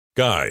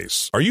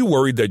Guys, are you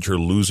worried that you're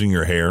losing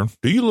your hair?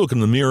 Do you look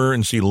in the mirror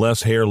and see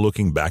less hair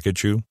looking back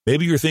at you?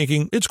 Maybe you're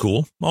thinking, it's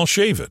cool, I'll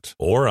shave it.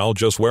 Or I'll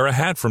just wear a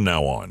hat from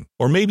now on.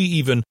 Or maybe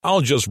even,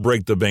 I'll just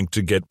break the bank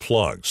to get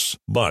plugs.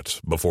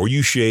 But before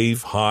you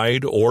shave,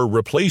 hide, or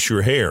replace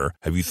your hair,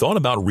 have you thought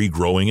about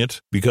regrowing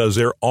it? Because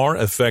there are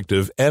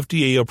effective,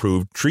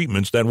 FDA-approved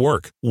treatments that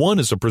work. One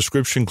is a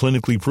prescription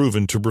clinically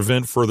proven to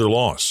prevent further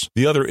loss.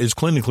 The other is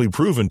clinically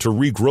proven to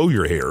regrow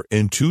your hair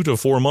in 2 to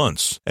 4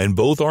 months. And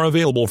both are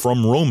available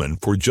from Roman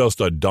for just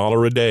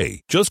 $1 a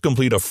day. Just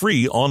complete a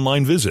free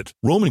online visit.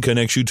 Roman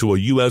connects you to a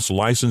U.S.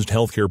 licensed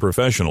healthcare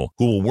professional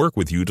who will work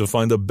with you to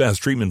find the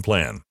best treatment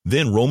plan.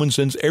 Then Roman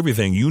sends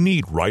everything you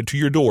need right to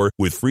your door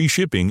with free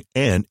shipping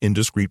and in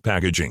discreet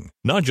packaging.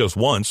 Not just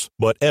once,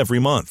 but every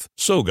month.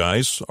 So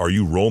guys, are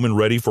you Roman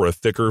ready for a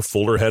thicker,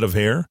 fuller head of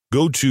hair?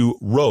 Go to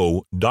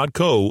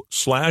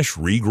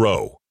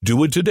ro.co/regrow.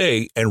 Do it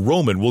today, and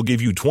Roman will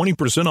give you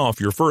 20%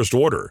 off your first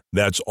order.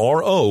 That's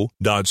ro.co/regrow.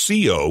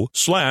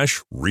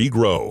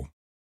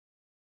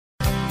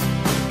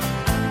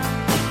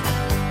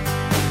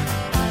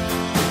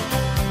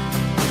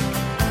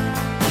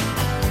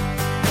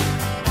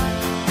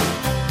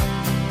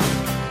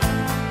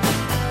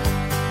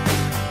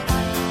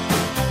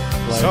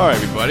 Sorry,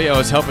 everybody. I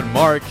was helping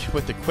Mark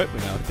with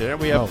equipment out there.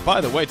 We have, by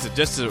the way,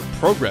 just a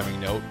programming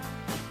note,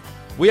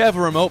 we have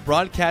a remote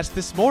broadcast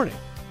this morning.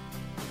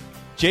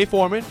 Jay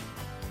Foreman,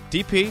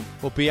 DP,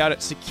 will be out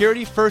at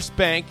Security First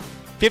Bank,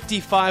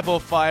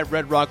 5505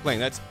 Red Rock Lane.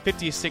 That's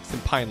 56th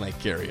and Pine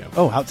Lake area.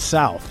 Oh, out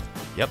south.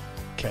 Yep.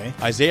 Okay.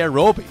 Isaiah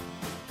Roby.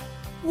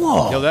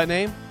 Whoa. You know that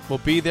name? Will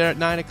be there at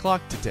 9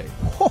 o'clock today.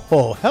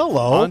 Oh,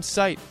 hello. On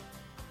site.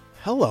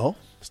 Hello.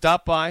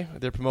 Stop by.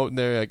 They're promoting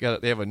their.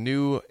 They have a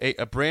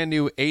brand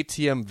new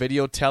ATM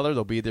video teller.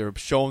 They'll be there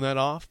showing that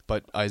off.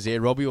 But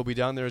Isaiah Roby will be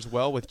down there as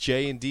well with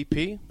Jay and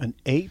DP. An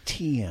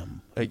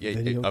ATM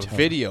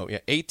video,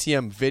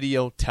 ATM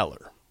video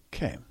teller.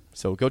 Okay.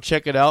 So go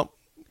check it out.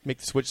 Make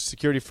the switch to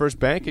Security First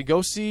Bank and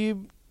go see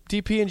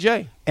DP and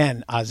Jay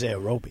and Isaiah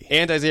Roby.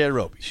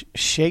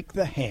 Shake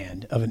the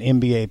hand of an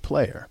NBA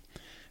player,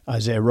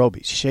 Isaiah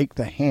Roby. Shake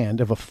the hand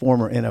of a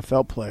former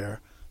NFL player,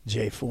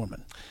 Jay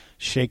Foreman.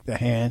 Shake the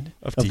hand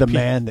of the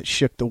man that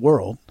shook the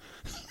world,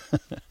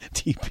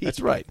 TP. That's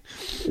right.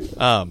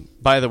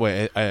 By the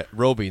way,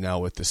 Roby now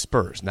with the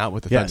Spurs, not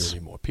with the Thunder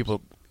anymore.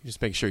 People,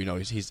 just make sure you know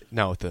he's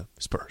now with the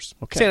Spurs.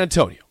 Okay. San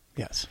Antonio.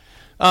 Yes.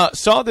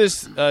 Saw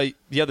this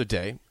the other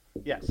day.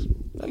 Yes.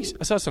 I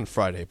saw this on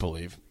Friday, I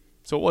believe.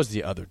 So it was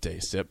the other day,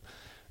 Sip.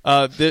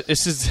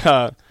 This is...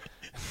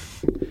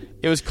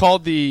 It was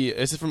called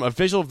this is from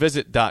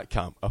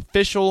officialvisit.com.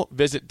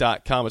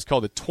 Officialvisit.com. It's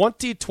called the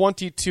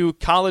 2022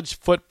 College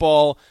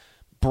Football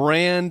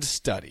Brand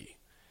Study.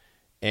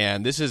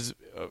 And this has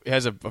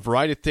a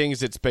variety of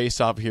things it's based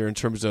off here in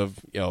terms of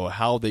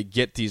how they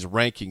get these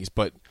rankings.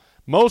 But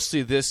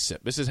mostly this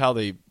is how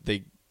they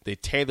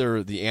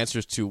tailor the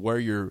answers to where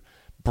your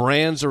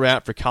brands are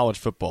at for college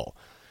football.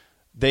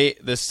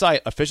 The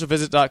site,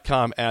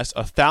 officialvisit.com, asks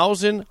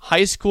 1,000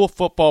 high school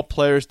football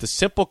players the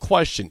simple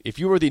question: if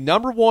you were the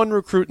number one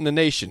recruit in the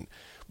nation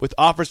with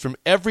offers from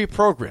every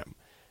program,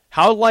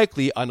 how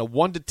likely on a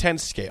 1 to 10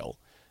 scale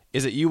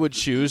is it you would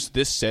choose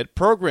this said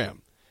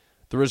program?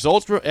 The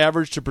results were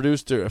averaged to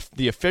produce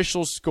the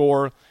official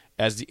score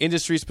as the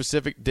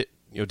industry-specific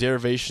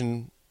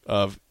derivation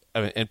of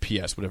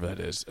NPS, whatever that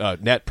is,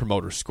 Net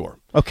Promoter Score.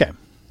 Okay.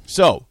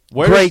 So,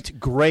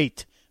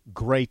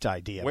 Great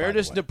idea. Where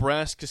does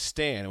Nebraska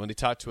stand when they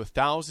talk to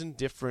 1,000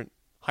 different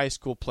high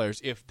school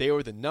players if they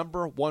were the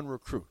number one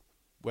recruit?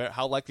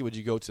 How likely would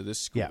you go to this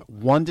school? Yeah,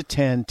 1 to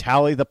 10,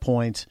 tally the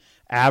points,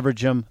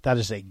 average them. That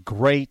is a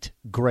great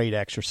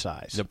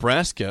exercise.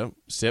 Nebraska,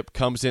 Sip,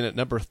 comes in at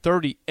number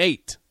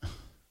 38,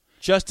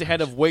 just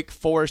ahead of Wake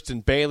Forest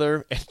and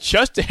Baylor, and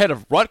just ahead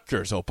of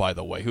Rutgers, by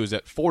the way, who's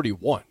at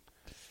 41.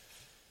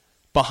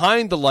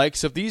 Behind the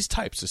likes of these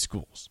types of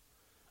schools.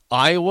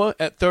 Iowa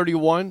at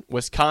 31,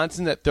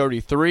 Wisconsin at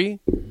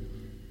 33,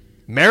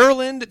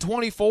 Maryland at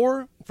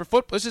 24 for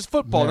football. This is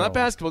football, not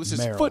basketball. This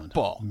is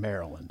football.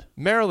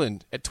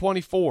 Maryland at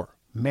 24.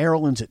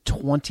 Maryland's at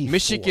 24.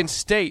 Michigan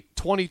State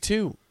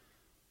 22.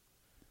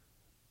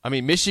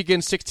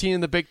 Michigan 16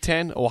 in the Big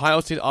Ten. Ohio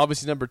State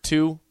obviously number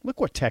 2.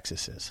 Look where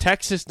Texas is.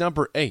 Texas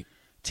number 8.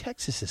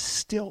 Texas is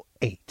still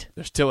 8.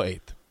 They're still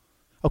 8th.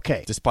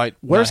 Okay. Despite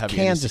where's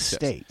Kansas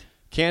State?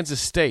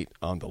 Kansas State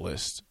on the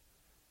list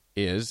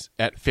is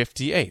at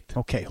 58th.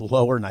 Okay,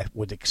 lower than I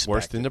would expect.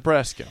 Worse than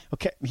Nebraska.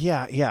 Okay,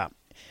 yeah.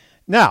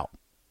 Now,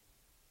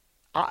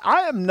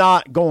 I am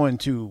not going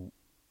to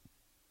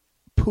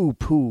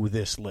poo-poo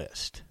this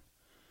list.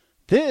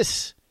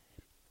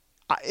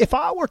 If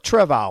I were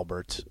Trev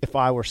Alberts, if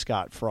I were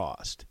Scott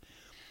Frost,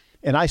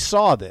 and I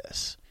saw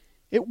this,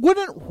 it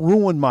wouldn't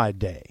ruin my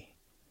day,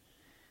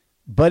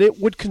 but it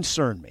would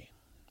concern me.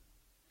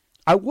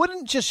 I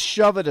wouldn't just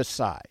shove it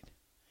aside.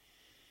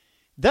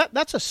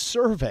 That's a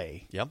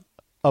survey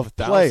of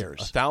players.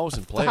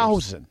 1,000 players.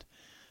 1,000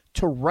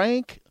 to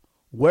rank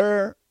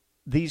where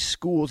these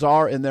schools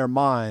are in their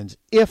minds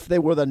if they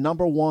were the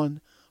number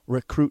one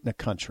recruit in the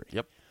country.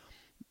 Yep.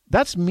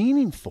 That's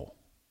meaningful.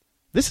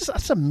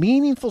 That's a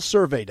meaningful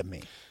survey to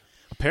me.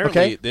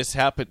 Apparently, this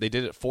happened. They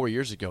did it 4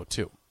 years ago,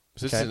 too.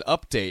 So this Okay. is an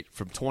update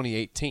from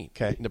 2018.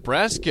 Okay.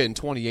 Nebraska in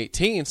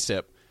 2018,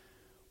 SIP,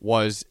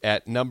 was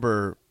at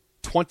number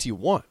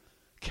 21.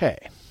 Okay.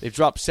 They've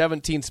dropped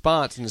 17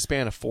 spots in the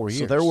span of 4 years.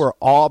 So they're where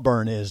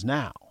Auburn is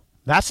now.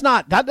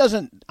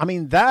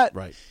 That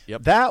Right.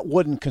 Yep. that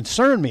wouldn't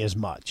concern me as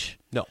much.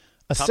 No.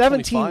 A Top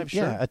 17 25,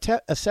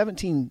 sure. a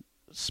 17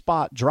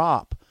 spot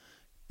drop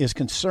is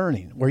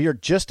concerning, where you're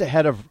just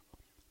ahead of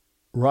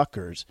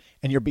Rutgers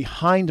and you're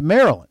behind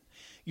Maryland.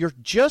 You're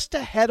just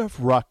ahead of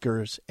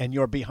Rutgers and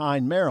you're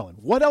behind Maryland.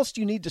 What else do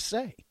you need to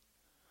say?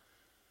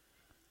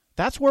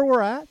 That's where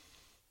we're at.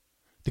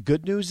 The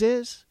good news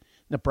is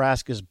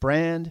Nebraska's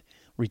brand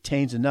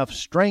retains enough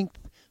strength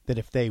that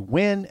if they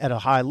win at a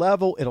high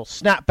level, it'll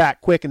snap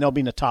back quick and they'll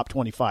be in the top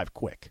 25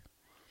 quick.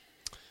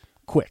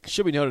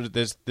 Should be noted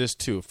this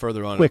too,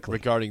 further on Quickly.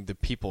 regarding the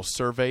people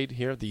surveyed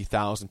here, the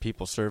 1,000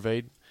 people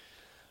surveyed.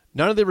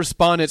 None of the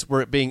respondents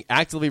were being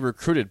actively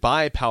recruited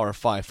by Power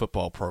 5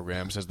 football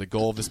programs, as the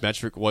goal of this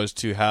metric was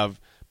to have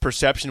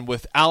perception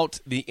without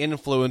the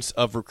influence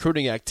of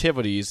recruiting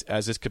activities,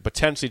 as this could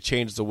potentially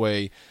change the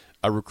way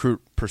a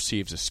recruit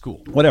perceives a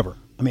school. Whatever.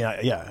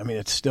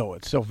 It's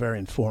still very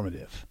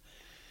informative.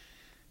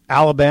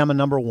 Alabama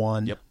number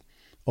 1. Yep.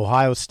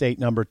 Ohio State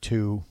number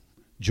 2.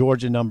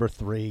 Georgia number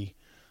 3.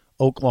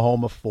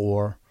 Oklahoma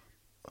 4.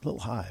 A little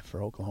high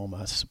for Oklahoma.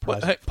 That's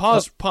surprising. Hey,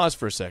 pause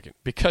for a second,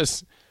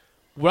 because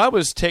what I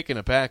was taken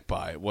aback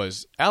by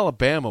was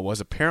Alabama was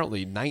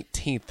apparently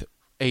 19th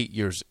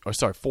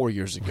 4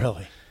 years ago.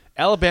 Really?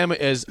 Alabama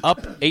is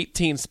up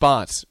 18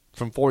 spots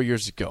from 4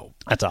 years ago.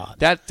 That's odd.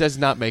 That does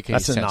not make any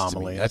That's an sense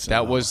anomaly. to me. That's an That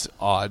anomaly. was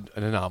odd,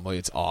 an anomaly.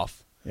 It's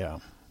off Yeah.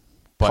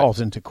 But-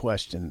 Calls into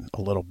question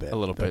a little bit.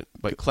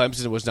 But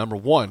Clemson was number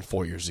 1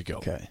 4 years ago.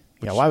 Okay.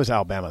 Yeah, why was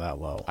Alabama that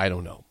low? I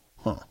don't know.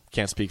 Huh.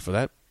 Can't speak for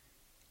that.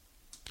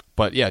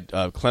 But yeah,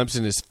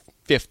 Clemson is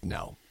 5th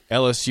now.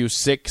 LSU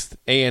 6th.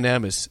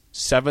 A&M is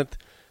 7th.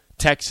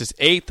 Texas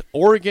 8th.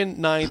 Oregon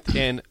 9th.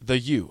 And the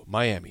U,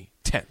 Miami,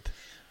 10th.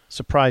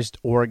 Surprised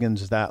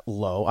Oregon's that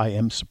low. I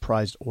am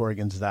surprised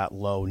Oregon's that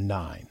low,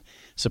 9.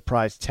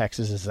 Surprised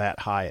Texas is that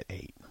high at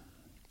 8.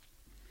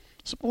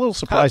 So I'm a little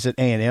surprised that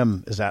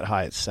A&M is that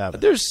high at 7.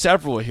 There's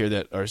several here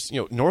that are,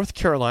 North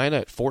Carolina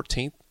at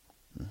 14th.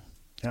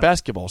 Yeah.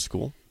 Basketball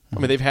school. I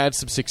mean, they've had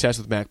some success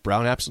with Mac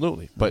Brown,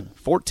 absolutely. But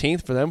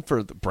 14th for them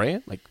for the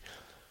brand? Like,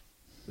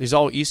 these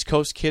all East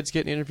Coast kids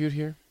getting interviewed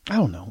here? I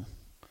don't know.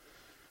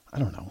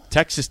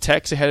 Texas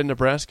Tech's ahead of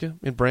Nebraska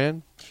in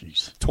brand,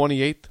 Jeez.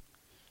 28th.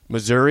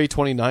 Missouri,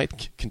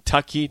 29th.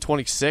 Kentucky,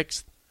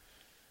 26th.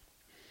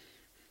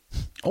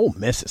 Ole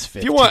Miss is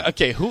 15. If you want,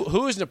 okay,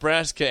 who is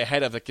Nebraska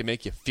ahead of that can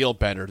make you feel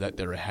better that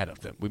they're ahead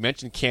of them? We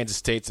mentioned Kansas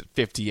State's at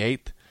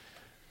 58th.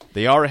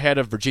 They are ahead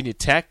of Virginia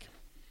Tech,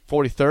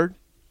 43rd.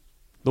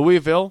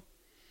 Louisville,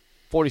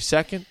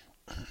 42nd.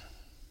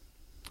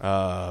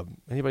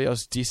 Anybody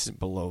else decent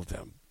below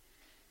them?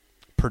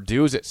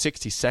 Purdue's at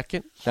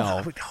 62nd. No,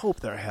 I would hope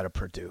they're ahead of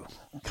Purdue.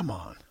 Come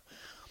on.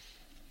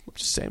 I'm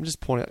just saying. I'm just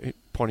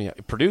pointing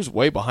out. Purdue's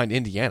way behind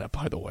Indiana,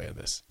 by the way, on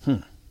this.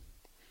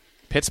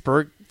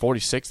 Pittsburgh,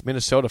 46th.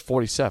 Minnesota,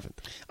 47th.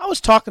 I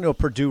was talking to a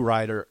Purdue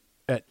writer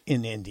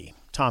in Indy,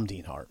 Tom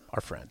Dienhart,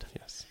 our friend.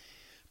 Yes.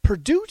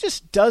 Purdue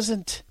just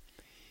doesn't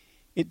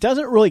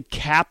really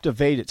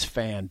captivate its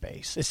fan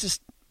base. It's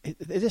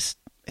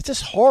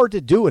just hard to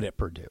do it at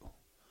Purdue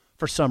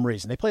for some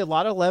reason. They play a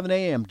lot of 11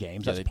 a.m.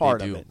 games. That's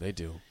part of it. They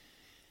do.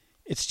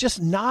 It's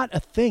just not a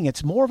thing.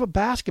 It's more of a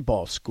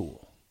basketball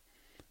school.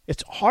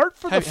 It's hard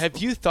for Have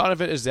you thought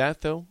of it as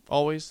that, though,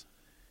 always?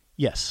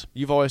 Yes.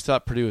 You've always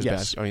thought Purdue is Yes.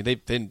 basketball. I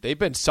mean, they've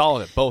been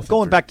solid at both.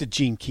 Going back to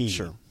Gene Key.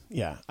 Sure.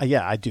 Yeah,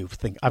 I do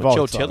think I've Joe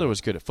always Tiller thought was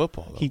good at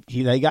football, though.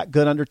 they got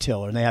good under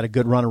Tiller, and they had a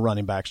good run of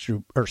running backs,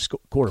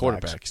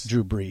 quarterbacks.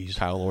 Drew Brees,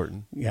 Kyle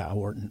Orton. Yeah,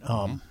 Orton.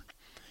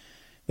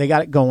 They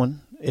got it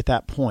going at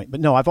that point. But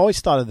no, I've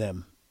always thought of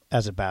them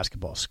as a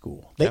basketball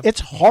school. It's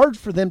hard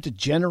for them to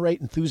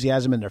generate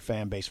enthusiasm in their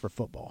fan base for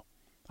football.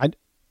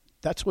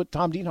 That's what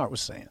Tom Dienhart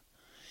was saying.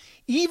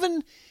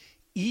 Even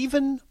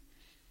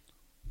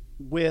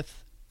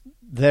with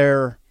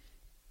their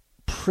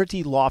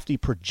pretty lofty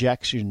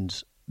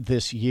projections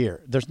this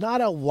year, there's not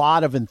a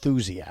lot of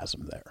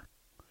enthusiasm there.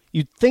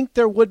 You'd think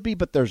there would be,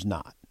 but there's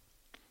not.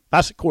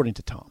 That's according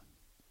to Tom.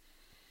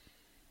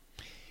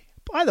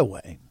 By the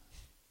way,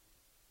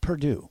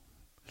 Purdue.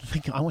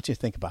 I want you to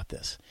think about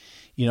this.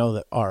 You know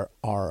that our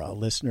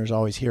listeners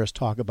always hear us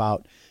talk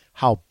about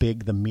how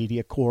big the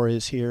media corps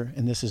is here,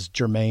 and this is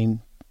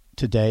germane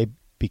today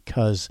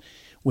because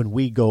when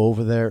we go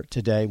over there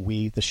today,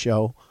 the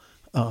show.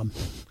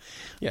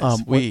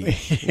 Yes,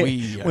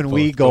 when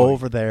we go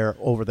over there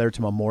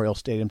to Memorial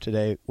Stadium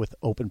today with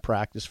open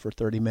practice for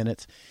 30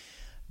 minutes,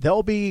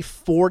 there'll be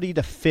 40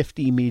 to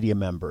 50 media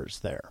members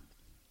there.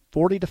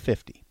 40 to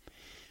 50.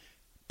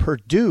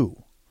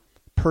 Purdue,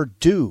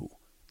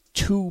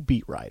 2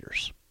 beat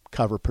writers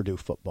cover Purdue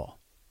football.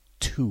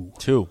 Two.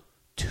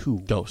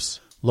 Dose.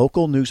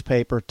 Local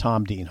newspaper,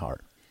 Tom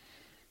Dienhart.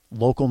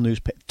 Local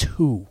newspaper,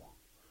 2.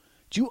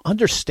 Do you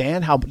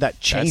understand how that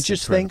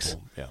changes things?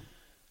 Yeah.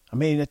 I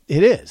mean,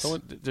 it is. So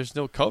there's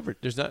no coverage.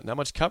 There's not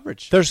much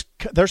coverage. There's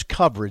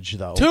coverage,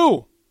 though.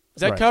 2.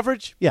 Is that Right.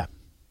 coverage? Yeah,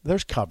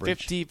 there's coverage.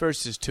 50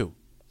 versus 2.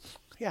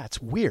 Yeah,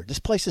 it's weird. This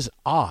place is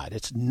odd.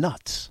 It's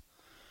nuts.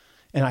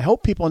 And I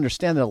hope people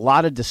understand that a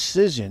lot of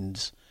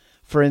decisions,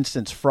 for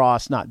instance,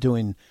 Frost not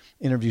doing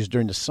interviews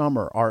during the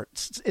summer,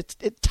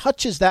 it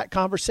touches that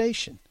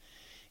conversation.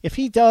 If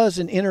he does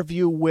an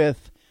interview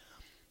with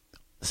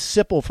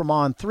Sipple from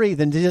On3,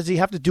 then does he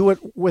have to do it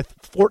with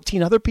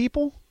 14 other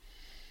people?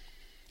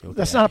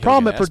 That's not a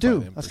problem at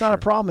Purdue. That's not a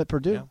problem at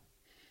Purdue. Yeah.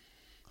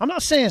 I'm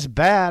not saying it's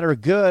bad or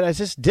good. It's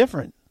just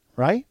different,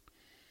 right?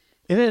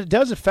 And it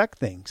does affect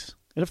things.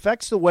 It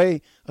affects the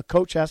way a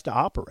coach has to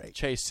operate.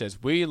 Chase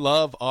says, we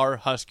love our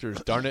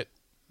Huskers, darn it.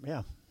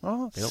 Yeah.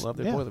 Well, They don't love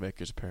their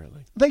Boilermakers,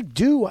 apparently. They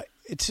do.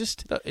 It's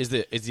just Is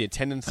the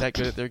attendance that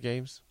good at their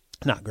games?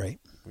 not great.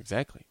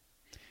 Exactly.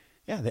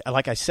 Yeah,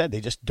 like I said,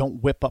 they just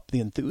don't whip up the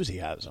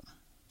enthusiasm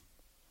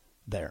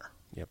there.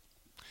 Yep.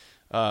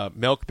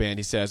 Milk Band,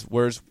 he says,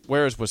 where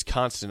is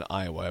Wisconsin and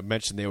Iowa? I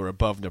mentioned they were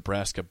above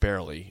Nebraska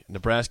barely.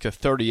 Nebraska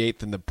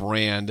 38th in the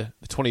brand,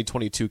 the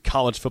 2022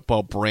 college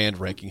football brand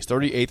rankings.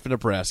 38th for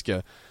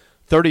Nebraska,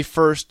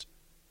 31st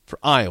for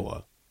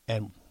Iowa,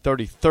 And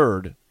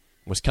 33rd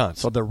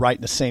Wisconsin. so they're right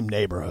in the same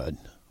neighborhood.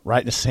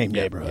 Right in the same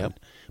neighborhood. Yep.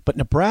 But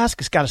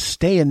Nebraska's got to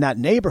stay in that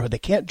neighborhood. They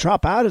can't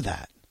drop out of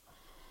that.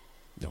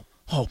 No.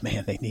 Oh,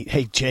 man, they need –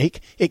 hey,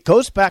 Jake, it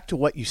goes back to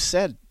what you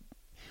said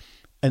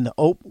in the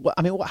 –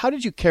 I mean, how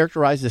did you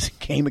characterize this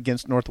game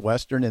against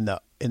Northwestern in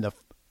the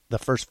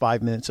first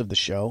 5 minutes of the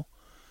show?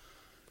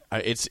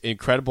 It's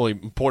incredibly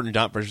important,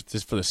 not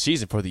just for the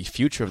season, for the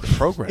future of the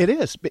program. It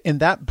is.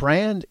 And that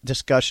brand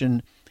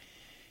discussion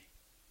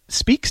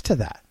speaks to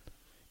that.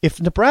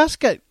 If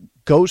Nebraska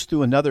goes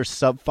through another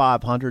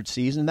sub-500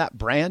 season, that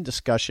brand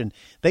discussion,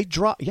 they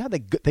drop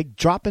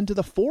into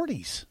the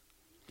 40s.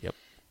 Yep.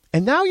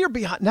 And now you're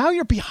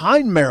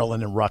behind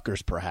Maryland and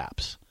Rutgers,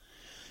 perhaps.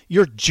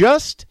 You're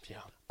just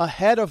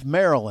ahead of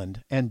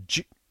Maryland, and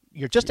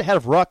you're just ahead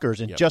of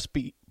Rutgers and just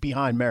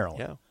behind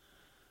Maryland.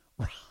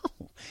 Yeah.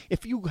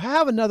 If you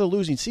have another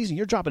losing season,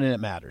 you're dropping in.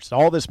 It matters.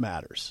 All this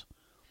matters.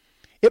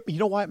 You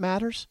know why it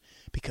matters?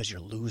 Because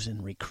you're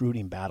losing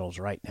recruiting battles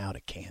right now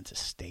to Kansas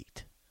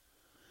State.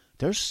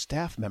 There's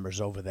staff members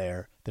over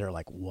there that are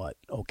like, what?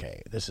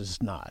 Okay, this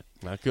is not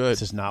good.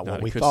 This is not what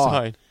a we good thought.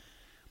 sign.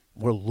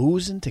 We're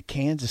losing to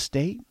Kansas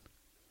State?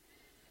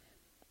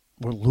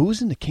 We're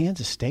losing to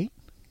Kansas State?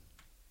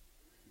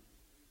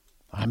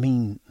 I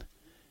mean,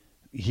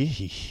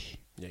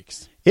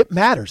 Yikes. it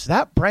matters.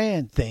 That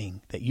brand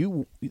thing that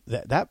you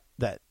that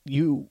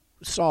you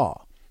saw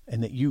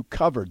and that you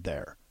covered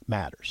there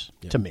matters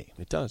to me.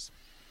 It does.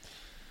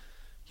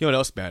 You know what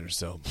else matters,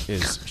 though,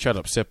 is Shut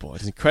Up Sipple.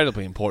 It's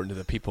incredibly important to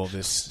the people of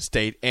this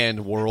state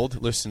and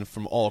world. Listen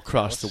from all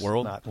across the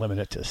world. Not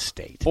limited to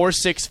state.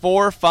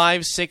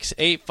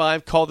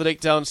 464-5685. Call the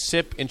takedown.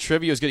 Sip and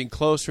trivia is getting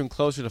closer and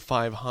closer to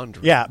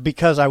 500. Yeah,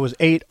 because I was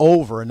 8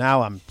 over, and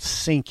now I'm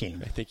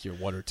sinking. I think you're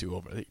 1 or 2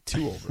 over. I think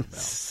 2 over now.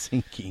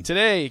 Sinking.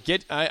 Today,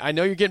 I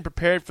know you're getting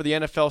prepared for the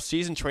NFL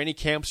season. Training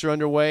camps are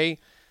underway,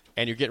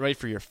 and you're getting ready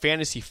for your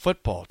fantasy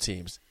football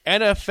teams.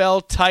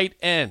 NFL tight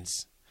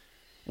ends.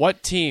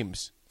 What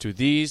teams do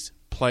these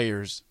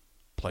players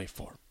play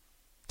for?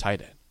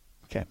 Tight end.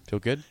 Okay. Feel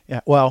good?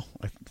 Yeah, well,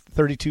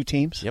 32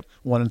 teams. Yep.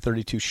 1 in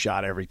 32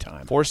 shot every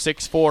time.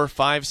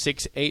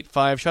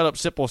 464-5685. Shut Up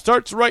Sipple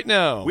starts right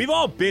now. We've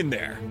all been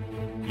there.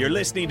 You're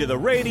listening to the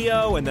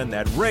radio, and then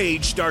that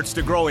rage starts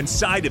to grow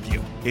inside of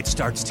you. It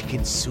starts to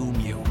consume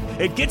you.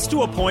 It gets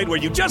to a point where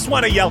you just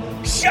want to yell,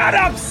 "Shut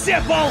up,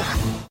 Sipple!"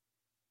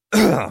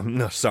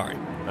 No, sorry.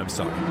 I'm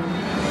sorry.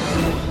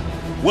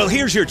 Well,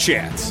 here's your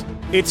chance.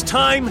 It's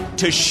time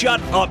to shut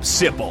up,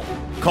 Sipple.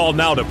 Call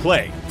now to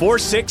play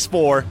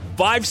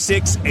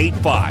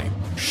 464-5685.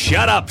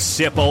 Shut up,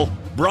 Sipple.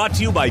 Brought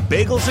to you by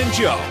Bagels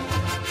Joe.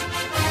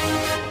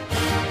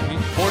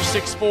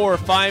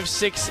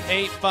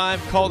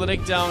 464-5685. Call the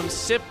takedown.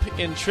 Sip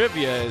in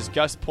trivia. As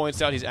Gus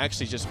points out, he's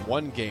actually just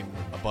one game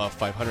above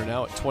 500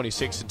 now at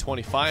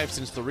 26-25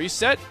 since the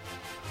reset.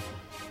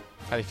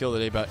 How do you feel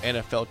today about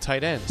NFL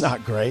tight ends?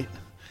 Not great.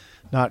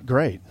 Not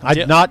great.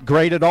 Not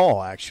great at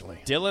all, actually.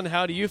 Dylan,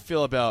 how do you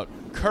feel about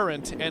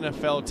current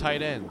NFL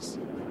tight ends?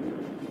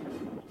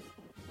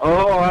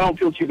 Oh, I don't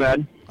feel too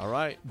bad. All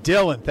right.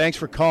 Dylan, thanks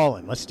for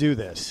calling. Let's do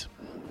this.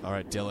 All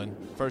right, Dylan.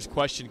 First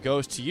question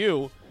goes to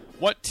you.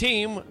 What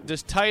team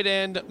does tight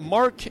end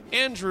Mark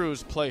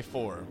Andrews play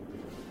for?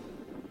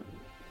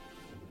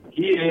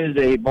 He is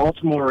a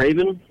Baltimore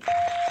Raven.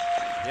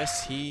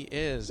 Yes, he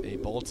is a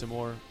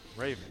Baltimore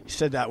Raven. You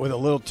said that with a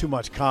little too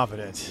much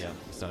confidence. Yeah,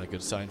 it's not a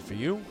good sign for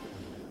you.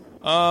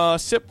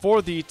 Sip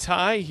for the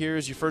tie.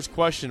 Here's your first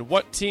question.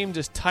 What team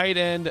does tight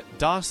end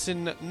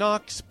Dawson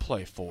Knox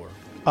play for?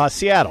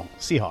 Seattle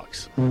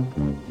Seahawks.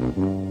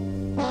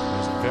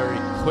 There's a very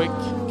quick,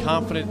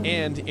 confident,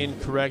 and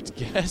incorrect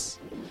guess.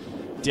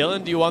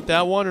 Dylan, do you want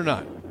that one or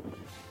not?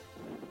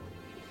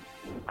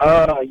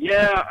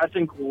 Yeah, I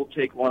think we'll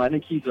take one. I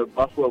think he's a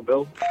Buffalo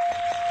Bill.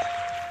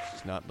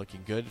 It's not looking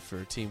good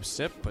for Team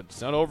Sip, but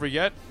it's not over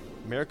yet.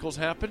 Miracles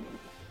happen.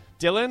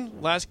 Dylan,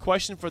 last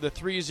question for the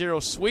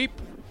 3-0 sweep.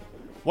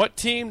 What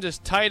team does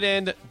tight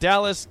end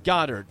Dallas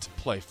Goedert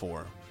play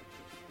for?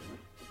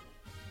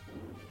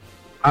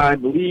 I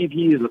believe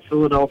he is a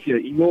Philadelphia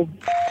Eagle.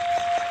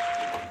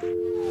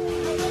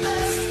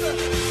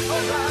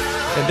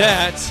 And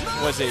that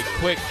was a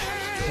quick,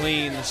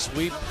 clean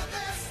sweep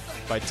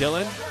by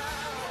Dylan.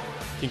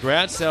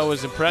 Congrats. That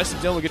was impressive.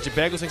 Dylan, we'll get you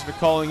bagels. Thanks for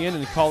calling in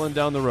and calling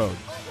down the road.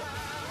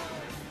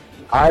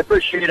 I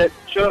appreciate it.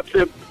 Shut up,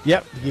 Sip.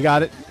 Yep, you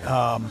got it.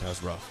 That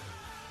was rough.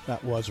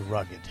 That was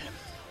rugged.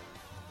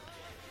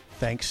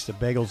 Thanks to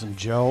Bagels and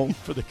Joe.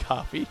 For the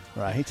coffee.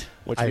 Right.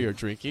 Which we are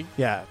drinking.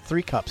 Yeah,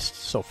 3 cups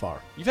so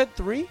far. You've had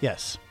 3?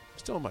 Yes.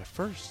 Still on my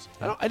first.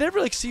 I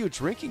never see you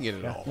drinking it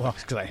at all. Well,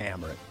 it's because I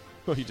hammer it.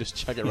 Oh, you just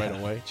chug it right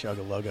away?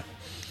 Chug-a-lugga.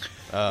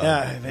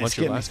 What's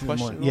your last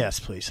question? Yes,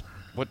 please.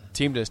 What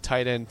team does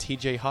tight end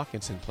T.J.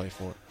 Hawkinson play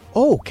for?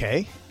 Oh,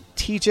 okay.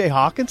 T.J.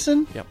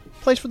 Hawkinson? Yep.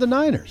 Plays for the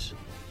Niners.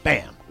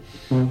 Bam.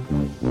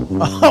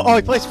 Oh,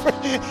 he plays for...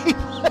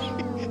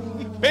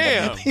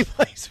 Bam! He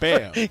plays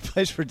Bam. He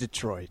plays for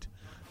Detroit.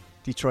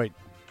 Detroit.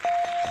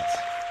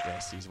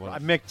 Yes, he's one I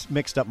of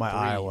mixed up my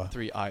Iowa.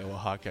 3 Iowa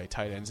Hawkeye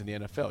tight ends in the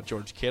NFL.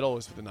 George Kittle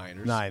is with the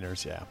Niners.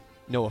 Niners, yeah.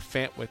 Noah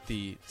Fant with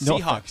the Noah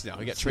Seahawks Fant. now.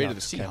 He got traded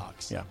to the Okay.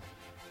 Seahawks. Yeah.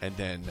 And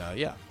then,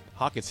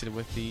 Hawkinson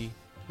with the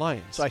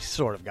Lions. So I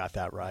sort of got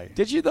that right.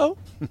 Did you, though?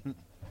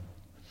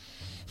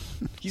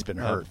 He's been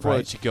hurt, Before I right?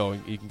 let you go,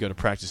 you can go to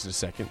practice in a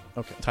second.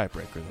 Okay.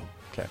 Tiebreaker, though.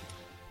 Okay.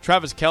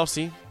 Travis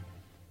Kelce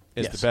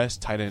is Yes. the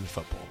best tight end in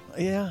football.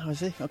 Yeah, I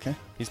see. Okay.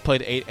 He's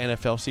played 8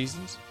 NFL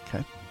seasons.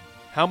 Okay.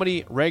 How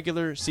many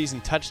regular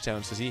season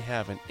touchdowns does he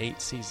have in 8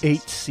 seasons?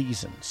 8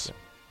 seasons.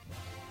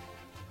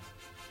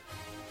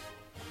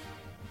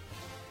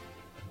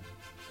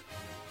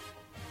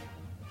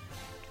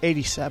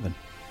 87.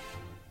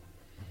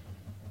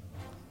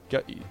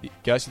 Guys, you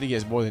think he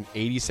has more than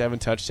 87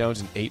 touchdowns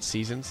in 8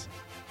 seasons?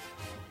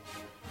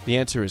 The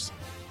answer is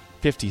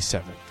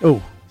 57.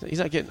 Oh. He's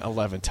not getting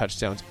 11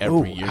 touchdowns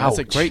every year. Ouch. That's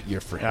a great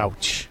year for him.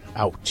 Ouch.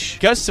 Ouch.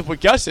 Gus,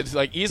 it's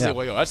like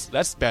easily, Yeah. well,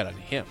 that's bad on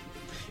him.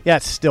 Yeah,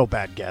 it's still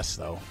bad guess,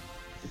 though.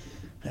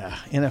 Yeah,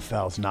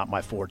 NFL is not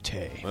my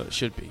forte. Well, it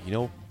should be. You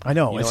know, I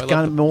know. It's I love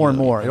gotten the- more and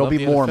you know, more. I It'll love be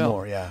the more and NFL.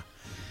 more, yeah.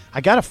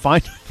 I got to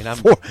find And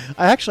I'm-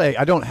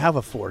 I don't have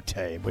a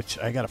forte, which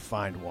I got to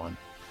find one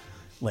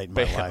late in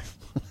my Bam. life.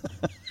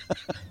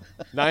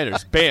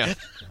 Niners, bam.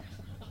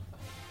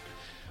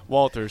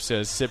 Walter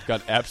says Sip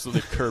got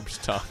absolutely curb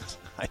stomped.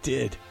 I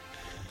did.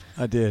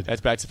 That's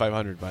back to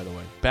 500, by the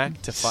way.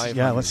 Back to 500.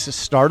 Yeah, let's just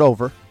start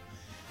over.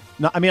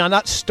 No, I mean, I'm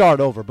not start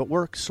over, but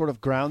we're sort of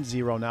ground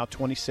zero now,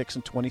 26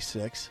 and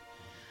 26.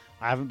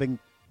 I haven't been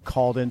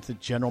called into the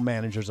general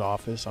manager's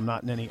office. I'm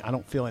not in any. I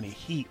don't feel any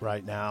heat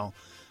right now,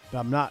 but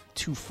I'm not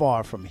too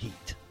far from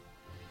heat.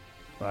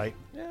 Right?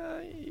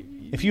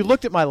 If you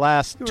looked at my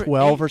last You were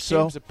 12 8 or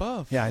so, games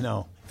above. yeah, I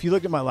know. If you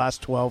looked at my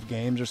last 12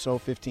 games or so,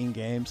 15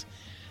 games,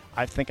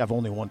 I think I've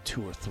only won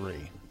 2 or 3.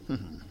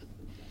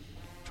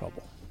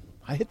 Trouble.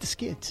 I hit the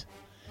skids.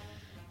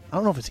 I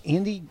don't know if it's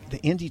the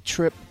Indy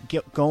trip,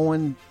 get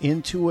going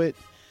into it,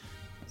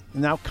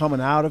 now coming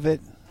out of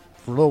it,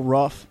 a little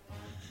rough.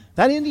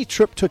 That Indy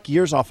trip took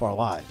years off our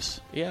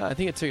lives. Yeah, I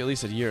think it took at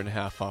least a year and a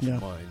half off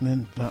of mine. And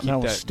then Keep now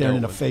we're that staring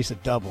in the going. face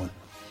of Dublin.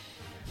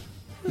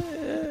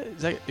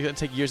 Is that going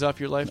to take years off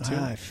your life, too?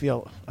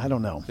 I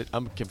don't know.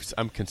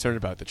 I'm concerned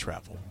about the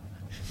travel.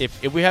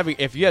 If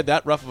you had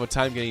that rough of a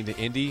time getting to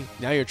Indy,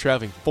 now you're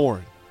traveling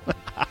foreign.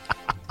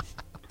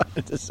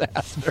 A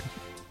disaster.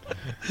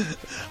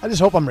 I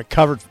just hope I'm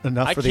recovered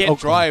enough I for the can't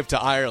Oakland. drive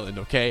to Ireland,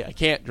 okay? I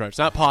can't drive. It's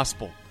not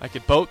possible. I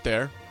could boat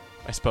there,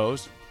 I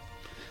suppose.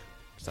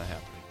 It's not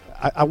happening.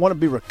 I want to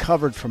be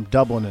recovered from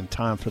Dublin in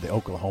time for the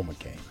Oklahoma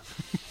game.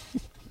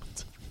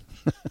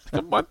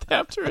 A month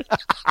after it.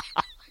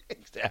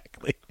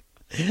 Exactly.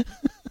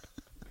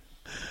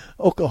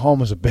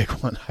 Oklahoma's a big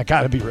one. I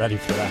got to be ready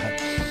for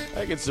that.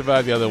 I can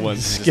survive the other ones.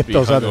 and Skip just be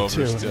those other hungover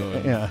two. Still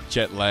and Yeah.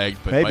 jet lagged.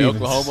 But Maybe by even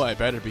Oklahoma, I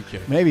better be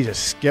kidding. Maybe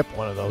just skip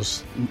one of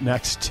those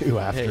next 2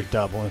 after Hey,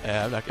 Dublin.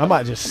 Yeah, I'm not I gonna,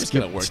 might just I'm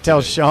skip. gonna work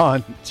Tell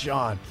today.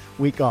 Sean,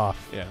 week off.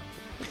 Yeah.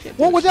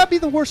 Well, would that be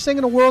the worst thing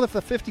in the world if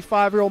a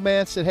 55-year-old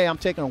man said, "Hey, I'm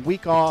taking a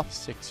week off"?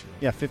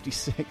 56-year-old. Yeah,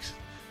 56.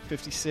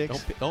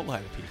 56. Don't lie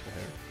to people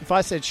here. If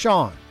I said,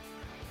 "Sean,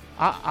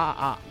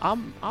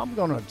 I'm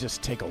gonna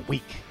just take a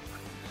week,"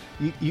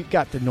 you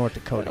got the North I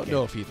Dakota don't game.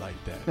 know if he'd like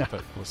that,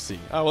 but we'll see.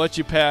 I will let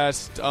you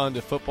pass on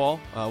to football.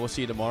 We'll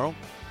see you tomorrow.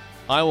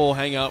 I will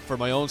hang out for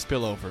my own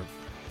spillover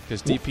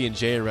because DP and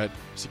Jay are at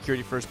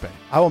Security First Bank.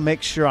 I will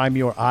make sure I'm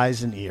your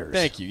eyes and ears.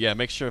 Thank you. Yeah,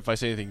 make sure if I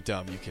say anything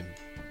dumb, you can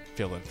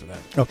fill in for that.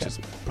 Okay. Which is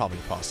probably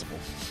possible.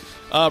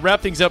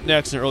 Wrap things up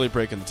next in an early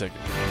break in the ticket.